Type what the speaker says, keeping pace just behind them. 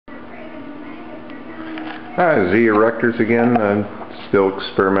Z erectors again. I'm still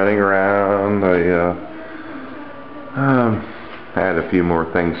experimenting around. I add a few more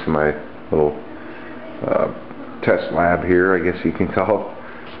things to my little test lab here, I guess you can call it.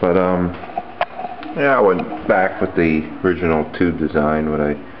 But yeah, I went back with the original tube design when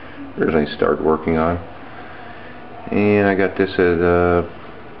I originally started working on. And I got this at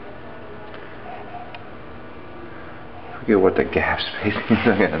I forget what the gap spacing is.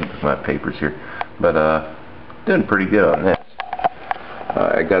 I got my papers here, but doing pretty good on this.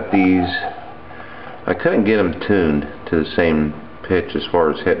 I got these. I couldn't get them tuned to the same pitch as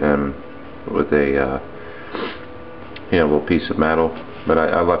far as hitting them with a little piece of metal, but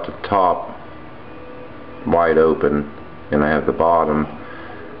I left the top wide open, and I have the bottom,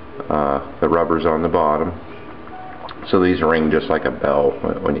 the rubbers on the bottom, so these ring just like a bell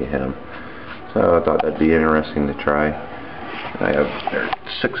when you hit them. So I thought that'd be interesting to try. I have their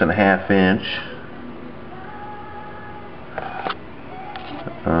 6.5 inch,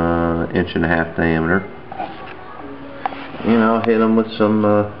 1.5 inch diameter. You know, hit them with some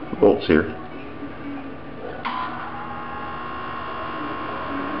bolts here.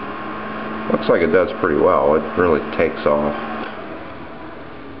 Looks like it does pretty well. It really takes off.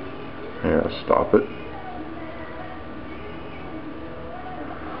 Yeah, stop it.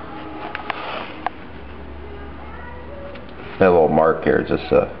 That little mark here is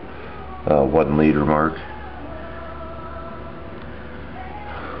just a 1 liter mark.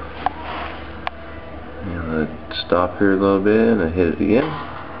 And I stop here a little bit and I hit it again.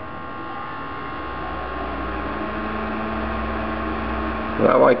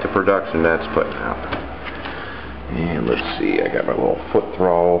 I like the production that's putting out. And let's see, I got my little foot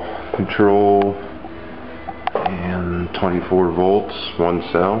throttle control and 24 volts, 1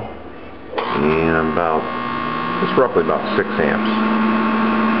 cell, and it's roughly about 6 amps.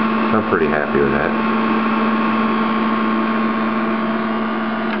 I'm pretty happy with that.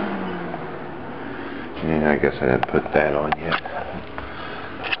 And I guess I didn't put that on yet.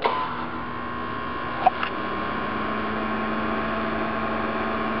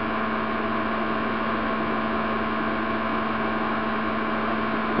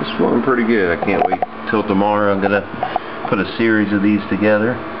 It's flowing pretty good. I can't wait till tomorrow. I'm gonna put a series of these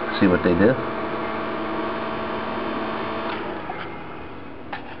together, see what they do.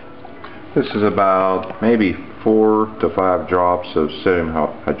 This is about maybe 4 to 5 drops of sodium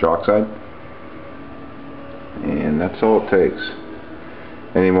hydroxide, and that's all it takes.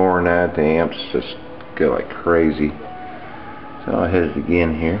 Any more than that, the amps just go like crazy. So I'll hit it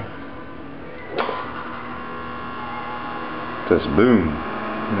again here. Just boom.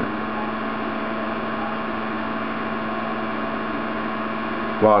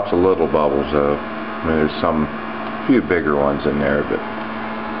 Lots of little bubbles though. I mean, there's few bigger ones in there, but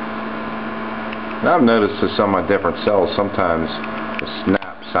I've noticed with some of my different cells, sometimes the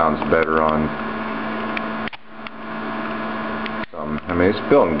snap sounds better on some. I mean, it's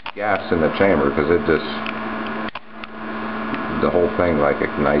building gas in the chamber because it just, the whole thing like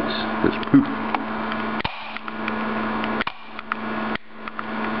ignites, just poof.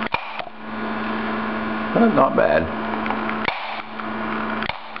 But not bad.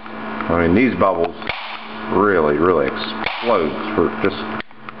 I mean, these bubbles really explode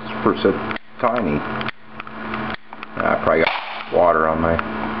for so tiny. I probably got water on my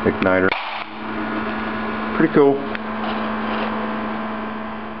igniter. Pretty cool.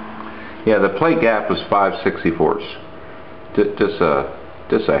 Yeah, the plate gap was 5/64.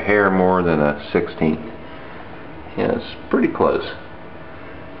 Just a hair more than a 1/16. Yeah, it's pretty close.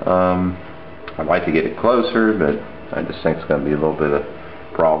 I'd like to get it closer, but I just think it's going to be a little bit of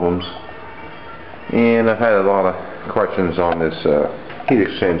problems. And I've had a lot of questions on this heat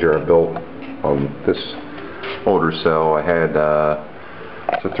exchanger I built on this older cell. I had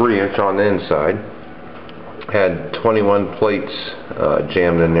it's a 3-inch on the inside. Had 21 plates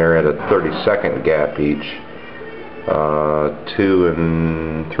jammed in there at a 32nd gap each. 2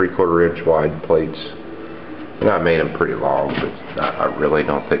 3/4 inch wide plates. And I made them pretty long, but I really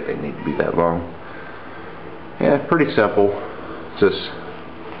don't think they need to be that long. Yeah, pretty simple. Just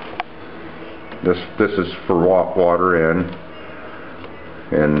this is for water in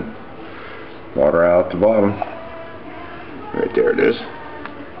and water out at the bottom. Right there it is.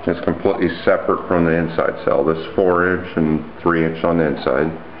 It's completely separate from the inside cell. This 4-inch and 3-inch on the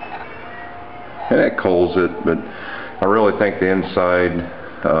inside. And it cools it, but I really think the inside,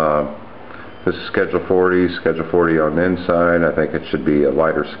 this is schedule 40 on the inside. I think it should be a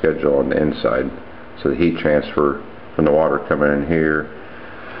lighter schedule on the inside. So the heat transfer from the water coming in here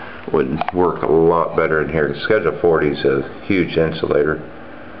would work a lot better in here. The schedule 40 is a huge insulator.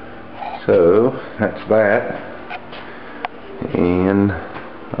 So that's that. And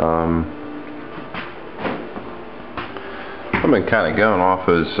I've been kind of going off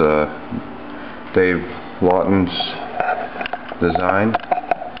as Dave Lawton's design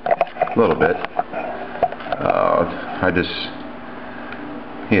a little bit.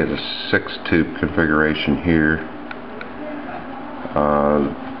 He has a 6-tube configuration here.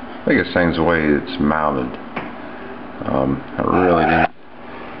 I think biggest thing's the way it's mounted. I really didn't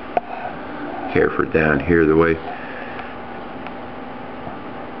care for it down here. The way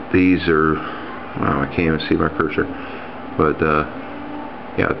these are, well, I can't even see my cursor, but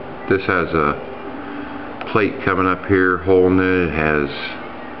yeah, this has a plate coming up here holding it. It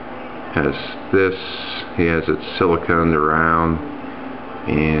has this. He has it siliconed around,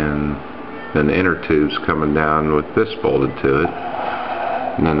 and then the inner tube's coming down with this bolted to it,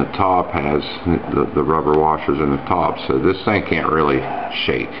 and then the top has the rubber washers in the top. So this thing can't really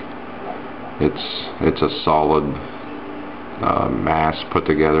shake. It's a solid mass put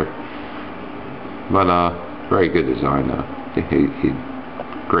together, but very good design though. He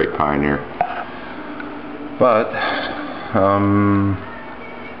great pioneer. But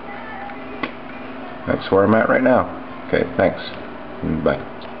that's where I'm at right now. Okay, thanks. Bye.